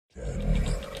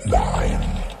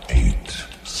9, 8,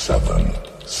 7,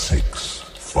 6,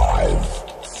 5,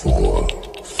 4,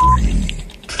 3,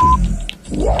 2,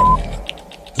 1,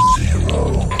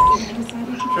 0.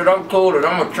 Shit, I'm cool and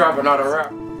I'm a trapper, not a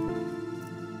rapper.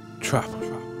 Trapper?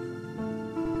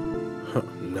 Huh,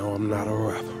 no, I'm not a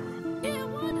rapper.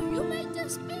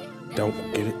 Don't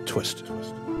get it twisted.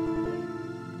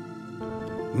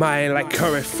 Mine like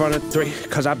Curry front of 3,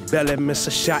 cause I barely miss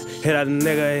a shot. Hit a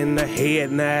nigga in the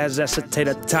head, now ass that's a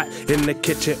tater tot. In the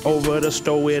kitchen, over the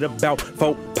stove with about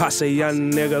 4 posse. Young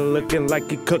nigga looking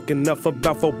like he cooking up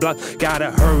about 4 blocks.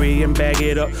 Gotta hurry and bag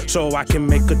it up so I can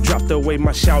make a drop. The way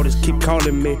my shouters keep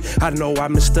calling me, I know I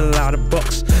missed a lot of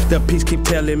bucks. The piece keep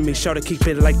telling me, shout to keep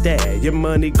it like that. Your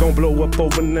money gon' blow up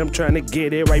over and I'm trying to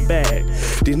get it right back.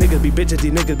 These niggas be bitches,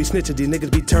 these niggas be snitches, these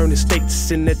niggas be turning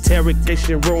states in the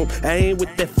interrogation room. I ain't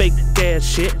with that fake ass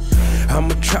shit. I'm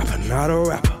a trapper, not a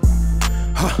rapper.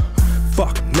 Huh,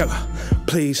 fuck nigga,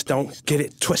 please don't get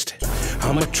it twisted.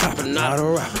 I'm a trapper, not a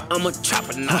rapper. I'm a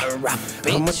trapper, not a rapper,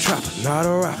 bitch. I'm a trapper, not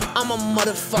a rapper. I'm a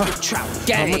motherfucking trapper.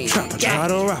 Gang, I'm a trapper,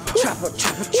 not a rapper.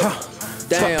 Trapper.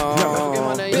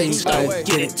 Damn, please don't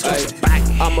get it twisted.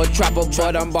 I'm a trapper,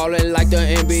 but I'm ballin' like the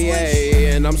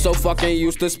NBA. And I'm so fucking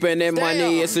used to spending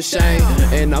money, it's a shame.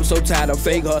 And I'm so tired of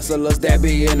fake hustlers that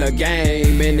be in the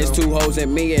game. And there's 2 hoes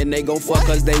in me and they gon' fuck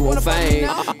cause they want fame.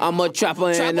 I'm a trapper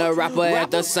and a rapper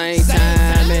at the same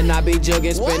time. And I be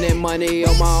jugging, spending money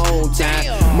on my own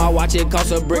time. My watch, it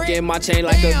costs a brick and my chain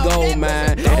like a gold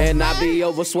mine. And I be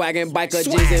over swagging biker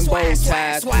G's and bow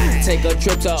ties. Take a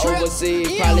trip to overseas,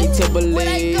 probably to Belize.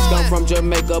 Come from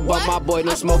Jamaica, but my boy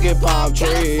done smoking palm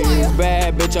trees.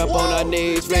 Bad bitch up on her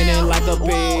knees, feeling like a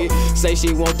pig. Say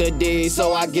she want the D,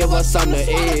 so I give her something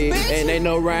to eat. And ain't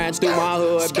no rhymes through my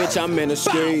hood, bitch, I'm in the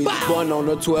streets. Born on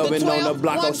the 12 and on the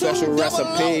block of special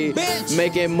recipe.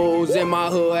 Making moves in my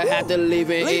hood, had to leave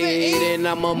and eat. And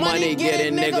I'm a money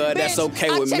getting nigga, that's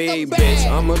okay with me, bitch.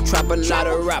 I'm a trapper, not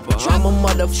a rapper. I'm a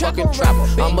motherfucking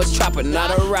trapper. I'm a trapper,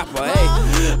 not a rapper. Hey,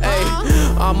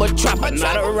 I'm a trapper,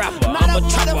 not a rapper. I'm a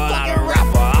trapper, not a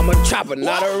rapper. I'm a trapper,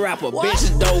 not a rapper.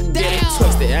 Bitch, don't get it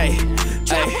twisted. Hey,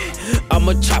 I'm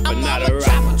a trapper, not a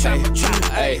rapper.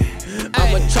 Hey,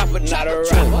 I'm a trapper, not a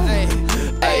rapper.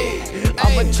 Hey,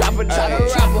 I'm a trapper, not a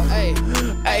rapper.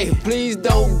 Hey, please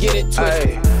don't get it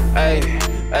twisted. Hey,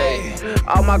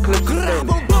 all my clips are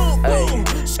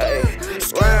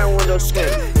round with the skin.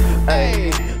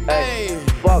 Hey,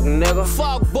 fuck nigga.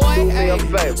 Fuck boy. Do me a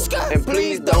favor and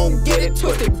please don't get it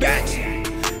twisted. Bang.